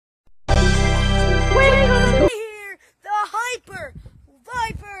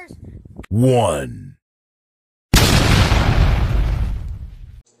1.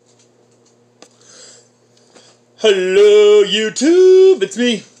 Hello, YouTube! It's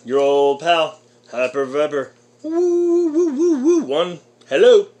me, your old pal, Hyper Viper. Woo, woo, woo, woo. 1.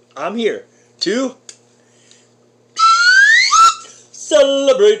 Hello, I'm here. 2.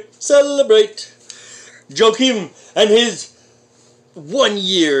 Celebrate. Joakim and his 1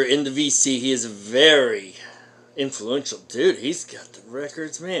 year in the VC. He is a very influential dude. He's got the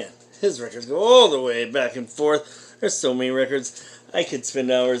records, man. His records go all the way back and forth. There's so many records. I could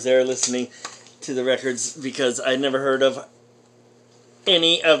spend hours there listening to the records because I never heard of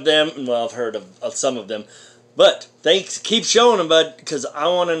any of them. Well, I've heard of some of them. But thanks. Keep showing them, bud, because I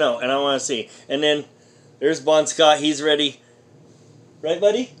want to know and I want to see. And then there's Bon Scott. He's ready. Right,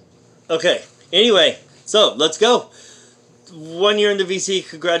 buddy? Okay. Anyway, so let's go. 1 year in the VC.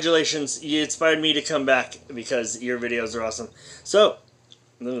 Congratulations. You inspired me to come back because your videos are awesome. So,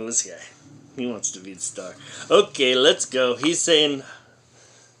 look at this guy. He wants to be the star. Okay, let's go. He's saying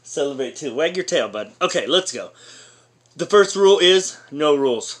celebrate too. Wag your tail, bud. Okay, let's go. The first rule is no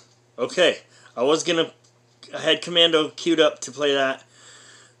rules. Okay. I had Commando queued up to play that.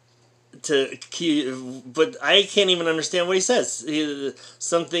 But I can't even understand what he says.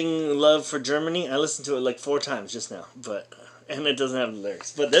 Something love for Germany. I listened to it like 4 times just now, and it doesn't have the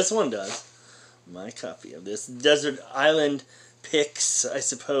lyrics. But this one does. My copy of this Desert Island picks, I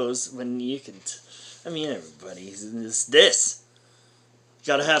suppose. When you can, everybody. This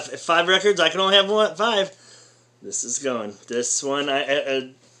gotta have 5 records. I can only have 5. This is going. This one,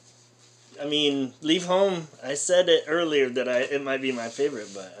 Leave Home, I said it earlier that it might be my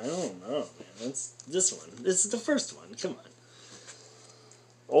favorite, but I don't know, man. It's this one. This is the first one. Come on.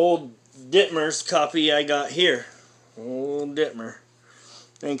 Old Dittmer's copy I got here. Old Dittmer.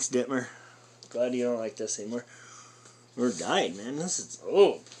 Thanks, Dittmer. Glad you don't like this anymore. We're dying, man. This is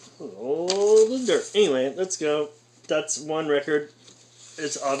old. Old as dirt. Anyway, let's go. That's 1 record.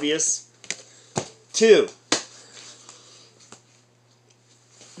 It's obvious. 2.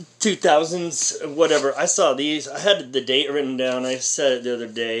 2000s, whatever. I saw these. I had the date written down. I said it the other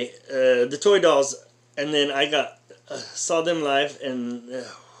day. The Toy Dolls, and then I saw them live, and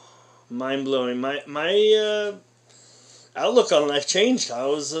mind blowing. My outlook on life changed. I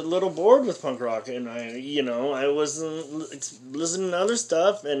was a little bored with punk rock, and I wasn't listening to other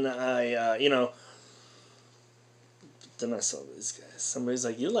stuff, and then I saw these guys. Somebody's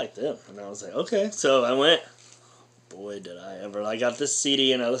like, "You like them," and I was like, "Okay." So I went. Boy, did I ever. I got this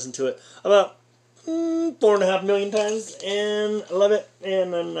CD and I listened to it about 4.5 million times and I love it.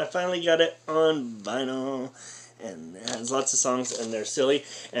 And then I finally got it on vinyl. And it has lots of songs and they're silly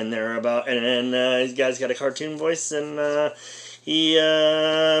and they're about. And this guy's got a cartoon voice and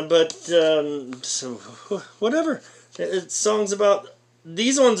so whatever. It's songs about.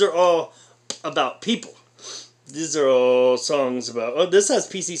 These ones are all about people. These are all songs about. Oh, this has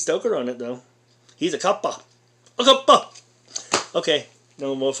PC Stoker on it though. He's a coppa. Okay,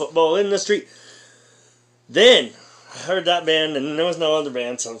 no more football in the street. Then I heard that band, and there was no other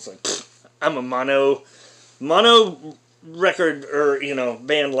band, so I was like, I'm a mono record or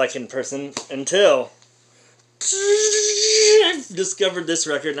band liking person until I discovered this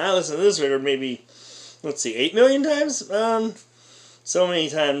record, and I listened to this record maybe 8 million times. So many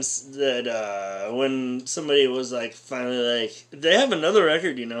times that when somebody was like finally like they have another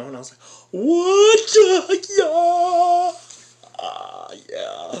record, and I was like, what?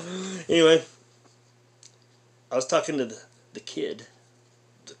 Yeah. Anyway, I was talking to the kid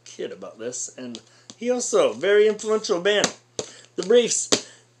about this, and he also very influential band, the Briefs.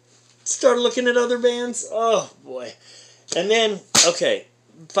 Started looking at other bands. Oh boy, and then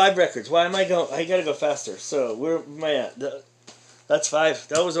 5 records. Why am I going? I gotta go faster. So where am I at? That's 5.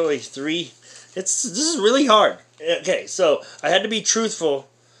 That was only 3. This is really hard. Okay, so I had to be truthful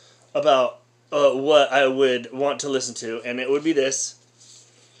about what I would want to listen to, and it would be this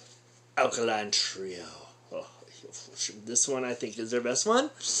Alkaline Trio. Oh, this one I think is their best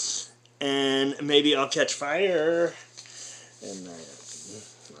one, and maybe I'll Catch Fire. And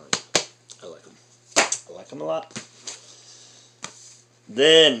I like them. I like them a lot.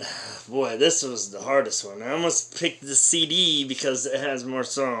 Then, boy, this was the hardest one. I almost picked the CD because it has more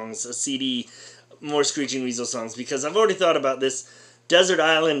songs. A CD, more Screeching Weasel songs. Because I've already thought about this Desert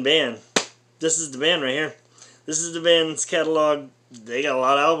Island band. This is the band right here. This is the band's catalog. They got a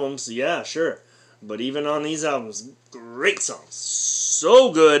lot of albums. Yeah, sure. But even on these albums, great songs.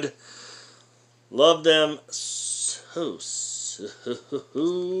 So good. Love them so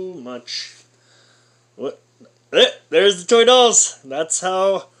much. What? There's the Toy Dolls. That's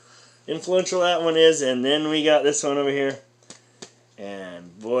how influential that one is. And then we got this one over here.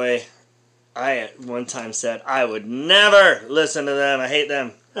 And boy, I at one time said I would never listen to them. I hate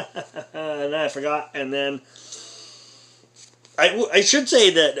them. And then I forgot. And then I should say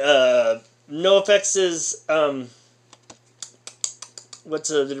that NoFX's what's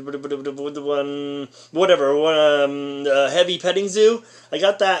the one, whatever, Heavy Petting Zoo. I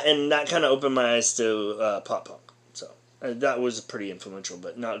got that, and that kind of opened my eyes to pop punk. So that was pretty influential,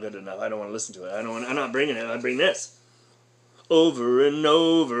 but not good enough. I don't want to listen to it. I'm not bringing it. I bring this. Over and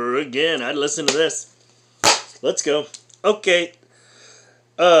over again. I'd listen to this. Let's go. Okay.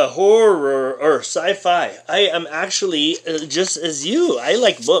 Horror or sci-fi. I am actually just as you. I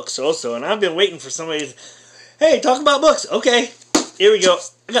like books also, and I've been waiting for somebody to, hey, talk about books. Okay. Here we go.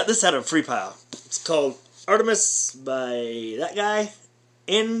 I got this out of Free Pile. It's called Artemis by that guy,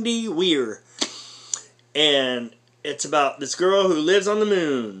 Andy Weir. And it's about this girl who lives on the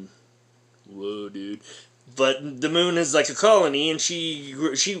moon. Whoa, dude. But the moon is like a colony, and she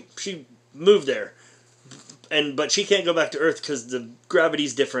moved there, but she can't go back to Earth because the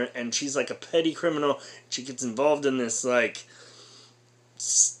gravity's different, and she's like a petty criminal. She gets involved in this like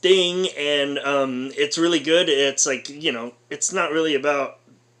sting, and it's really good. It's like, you know, it's not really about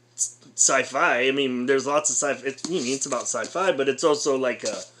sci-fi. I mean, there's lots of sci-fi. It's about sci-fi, but it's also like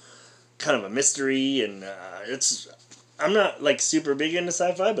a kind of a mystery, and I'm not like super big into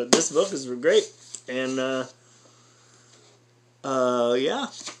sci-fi, but this book is great. And, yeah.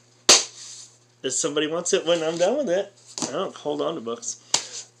 If somebody wants it when I'm done with it, I don't hold on to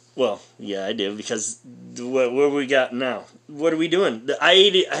books. Well, yeah, I do, because what we got now? What are we doing?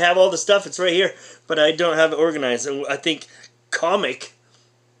 I have all the stuff, it's right here, but I don't have it organized. And I think comic,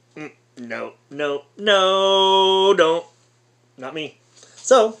 no, don't. Not me.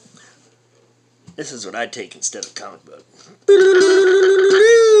 So, this is what I'd take instead of comic book.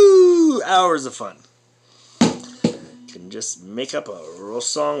 Hours of fun. You can just make up a real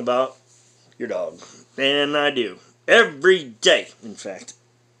song about your dog. And I do. Every day, in fact.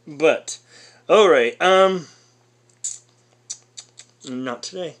 But, alright, not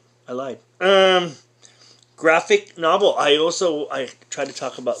today. I lied. Graphic novel. I tried to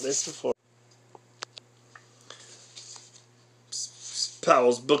talk about this before.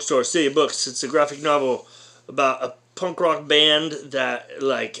 Powell's Bookstore, City of Books. It's a graphic novel about a punk rock band that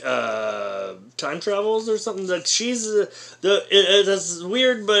like time travels or something. Like it's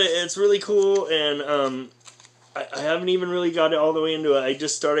weird, but it's really cool. And I haven't even really got it all the way into it. I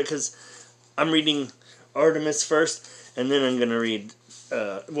just started because I'm reading Artemis first, and then I'm gonna read.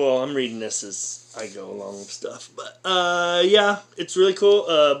 I'm reading this as I go along with stuff. But yeah, it's really cool.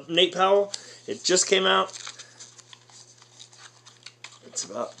 Nate Powell. It just came out. It's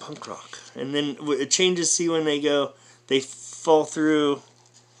about punk rock. And then it changes, see, when they fall through,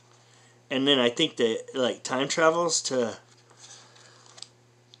 and then I think that, like, time travels to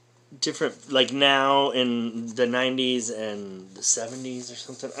different, like, now in the 90s and the 70s or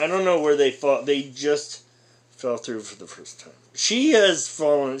something. I don't know where they fall. They just fell through for the first time. She has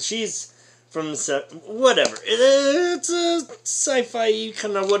fallen. She's from the whatever. It's a sci-fi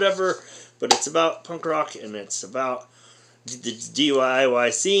kind of whatever, but it's about punk rock, and it's about the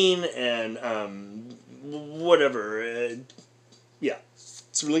DIY scene, and whatever. Yeah,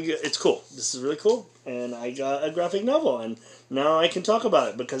 it's really good. It's cool. This is really cool, and I got a graphic novel, and now I can talk about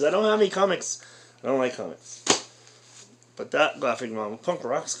it because I don't have any comics. I don't like comics, but that graphic novel, punk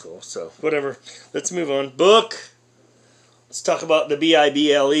rock's cool. So whatever. Let's move on. Book. Let's talk about the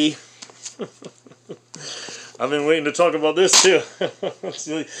Bible. I've been waiting to talk about this too.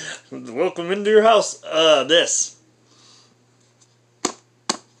 Welcome into your house. This.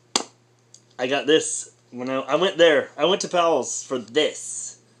 I got this when I went there. I went to Powell's for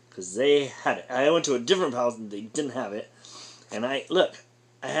this because they had it. I went to a different Powell's and they didn't have it. And I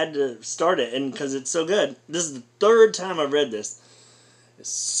had to start it, and because it's so good. This is the third time I've read this. It's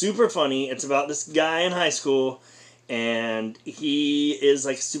super funny. It's about this guy in high school, and he is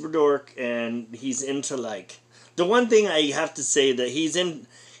like a super dork, and he's into like, the one thing I have to say that he's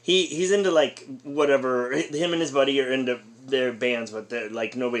into like whatever. Him and his buddy are into their bands, but they're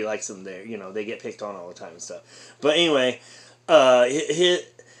like, nobody likes them there. You know, they get picked on all the time and stuff. But anyway,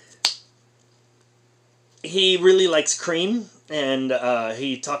 he really likes Cream, and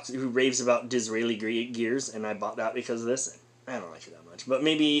he raves about Disraeli gears, and I bought that because of this. I don't like it that much, but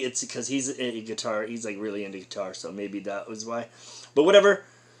maybe it's because he's a guitar. He's like really into guitar, so maybe that was why. But whatever.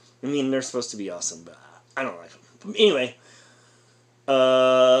 I mean, they're supposed to be awesome, but I don't like them. But anyway,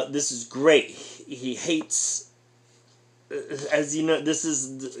 this is great. He hates. As you know, this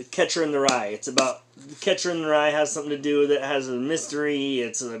is Catcher in the Rye. It's about Catcher in the Rye has something to do with it. It has a mystery.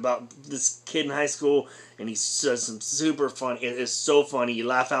 It's about this kid in high school, and he says some super funny. It is so funny. You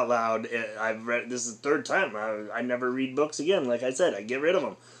laugh out loud. I've read this is the third time. I never read books again. Like I said, I get rid of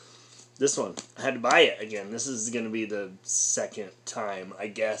them. This one, I had to buy it again. This is going to be the second time, I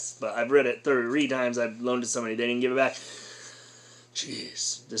guess. But I've read it 3 times. I've loaned it to somebody. They didn't give it back.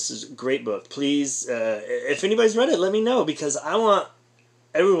 Jeez, this is a great book. Please, if anybody's read it, let me know, because I want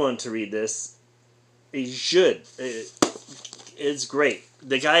everyone to read this. You should. It's great.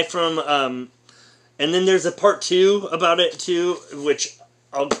 The guy from, and then there's a part 2 about it too, which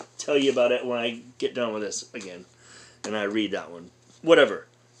I'll tell you about it when I get done with this again, and I read that one. Whatever.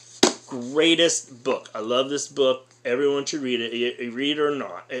 Greatest book. I love this book. Everyone should read it. You read it or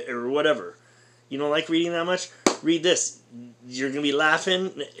not, or whatever. You don't like reading that much? Read this. You're going to be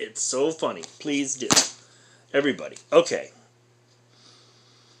laughing. It's so funny. Please do. Everybody. Okay.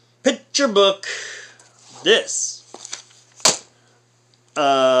 Picture book. This.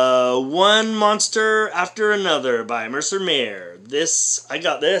 One Monster After Another by Mercer Mayer. This, I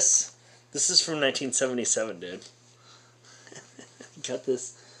got this. This is from 1977, dude. Got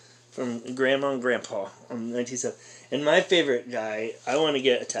this from Grandma and Grandpa on 1970. And my favorite guy, I want to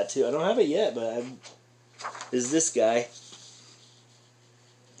get a tattoo. I don't have it yet, but is this guy.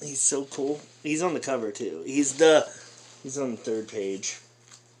 He's so cool. He's on the cover too. He's on the 3rd page.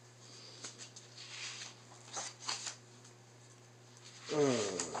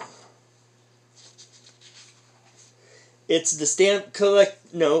 It's the stamp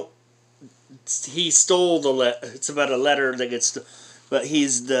collect. No, he stole the It's about a letter that gets. But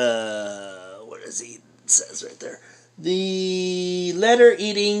he's the. What is he? It says right there. The letter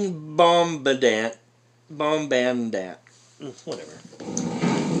eating bombardant. Whatever.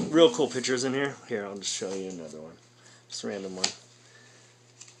 Real cool pictures in here. Here, I'll just show you another one. Just a random one.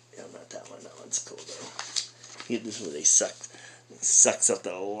 Yeah, not that one. That one's cool though. This is where they sucks up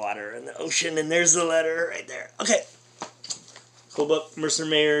the water in the ocean, and there's the letter right there. Okay. Cool book. Mercer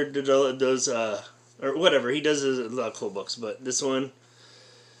Mayer does or whatever. He does a lot of cool books, but this one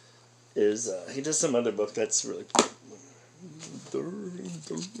is he does some other book that's really cool.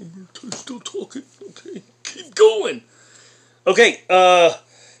 Still talking. Okay, keep going. Okay,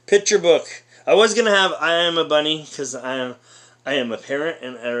 picture book. I was gonna have I Am a Bunny because I am a parent,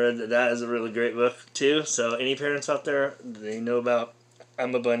 and I read that is a really great book too. So any parents out there, they know about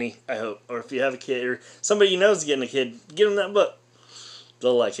I'm a Bunny, I hope. Or if you have a kid or somebody you know is getting a kid, get them that book.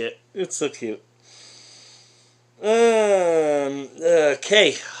 They'll like it. It's so cute. Okay,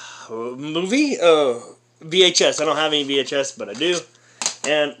 movie. VHS. I don't have any VHS, but I do.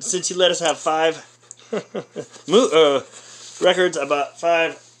 And since you let us have 5 records, I bought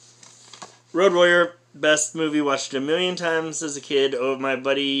 5. Road Warrior, best movie, watched it a million times as a kid. Oh, my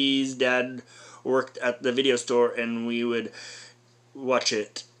buddy's dad worked at the video store, and we would watch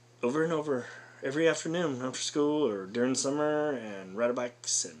it over and over every afternoon after school or during summer, and ride our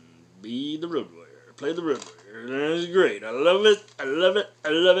bikes and be the Road Warrior, play the Road Warrior. And it was great. I love it. I love it. I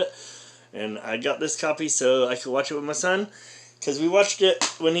love it. And I got this copy so I could watch it with my son, because we watched it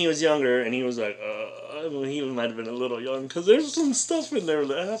when he was younger, and he was like, he might have been a little young, because there's some stuff in there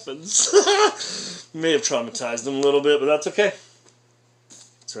that happens. May have traumatized him a little bit, but that's okay.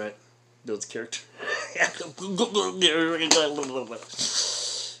 That's right. Builds character.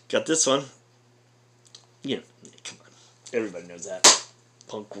 Got this one. Yeah, come on. Everybody knows that.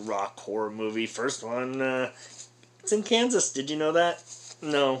 Punk rock horror movie. First one. It's in Kansas. Did you know that?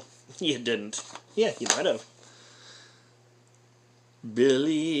 No. You didn't. Yeah, you might have.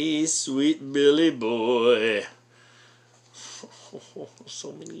 Billy, sweet Billy boy. Oh,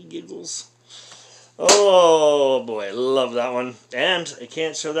 so many giggles. Oh boy, love that one. And I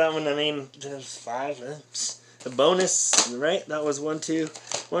can't show that one. I mean, there's 5. A bonus, right? That was 1, 2,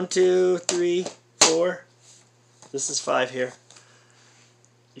 1, 2, 3, 4. This is 5 here.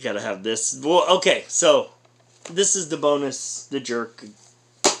 You gotta have this. Well, okay, so this is the bonus, the jerk.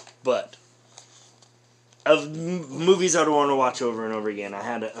 But of movies I'd want to watch over and over again, I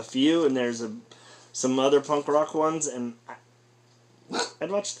had a few, and there's some other punk rock ones, and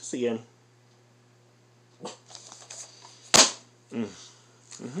I'd watch this again.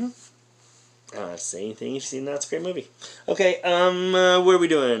 Say anything you've seen. That's a great movie. Okay, what are we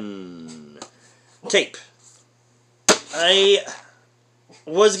doing? Tape. I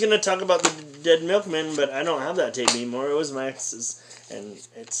was gonna talk about the Dead Milkman, but I don't have that tape anymore. It was my ex's. And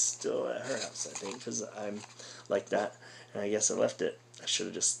it's still at her house, I think, because I'm like that. And I guess I left it. I should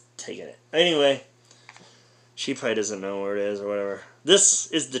have just taken it. Anyway, she probably doesn't know where it is or whatever.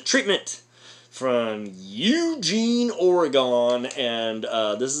 This is The Treatment from Eugene, Oregon. And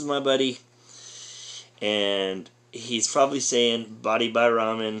this is my buddy. And he's probably saying body by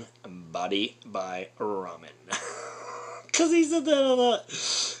ramen, body by ramen. Because he said that a lot.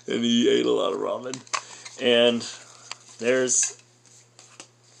 And he ate a lot of ramen. And they're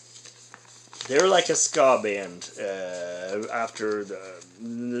like a ska band after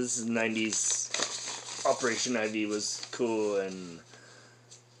this 90s Operation Ivy was cool. And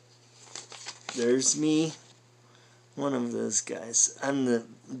there's me. One of those guys. I'm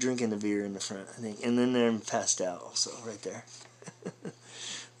drinking the beer in the front, I think. And then they're passed out also, right there.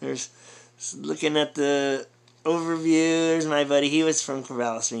 There's looking at the overview. There's my buddy. He was from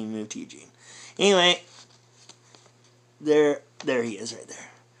Corvallis when he moved to Eugene. Anyway, there he is right there.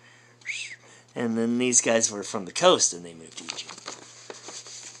 And then these guys were from the coast and they moved to Eugene.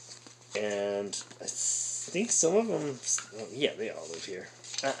 And I think some of them, well, yeah, they all live here.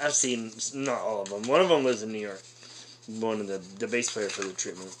 I've seen, not all of them. One of them lives in New York. One of the bass player for the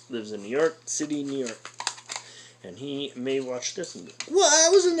treatment lives in New York City, New York. And he may watch this and go, well, I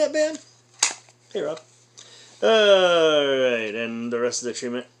was in that band. Hey, Rob. Alright, and the rest of the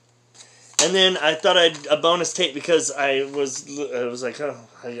treatment. And then I thought a bonus tape because I was like, oh,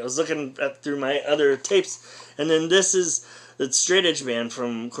 I was looking through my other tapes. And then this is the straight edge band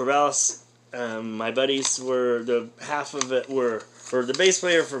from Corvallis. My buddies were, half of it were, or the bass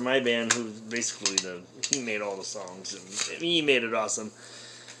player for my band, who basically he made all the songs, and he made it awesome.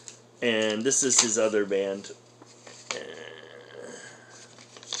 And this is his other band.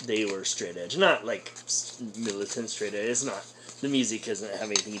 They were straight edge, not like militant straight edge. It's not. The music doesn't have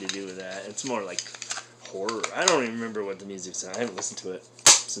anything to do with that. It's more like horror. I don't even remember what the music's on. I haven't listened to it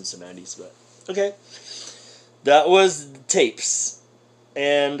since the 90s, but okay. That was tapes.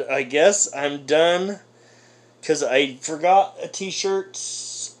 And I guess I'm done because I forgot a t-shirt.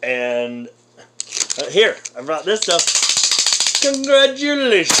 And here, I brought this stuff.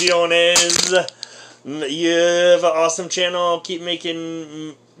 Congratulations! You have an awesome channel. Keep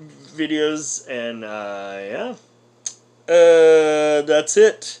making videos. And yeah. That's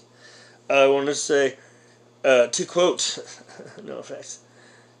it. I want to say, to quote, no effects,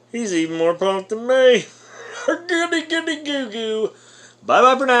 he's even more punk than me. Goody goody goo goo. Bye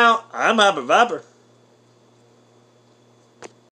bye for now. I'm Hopper Viper.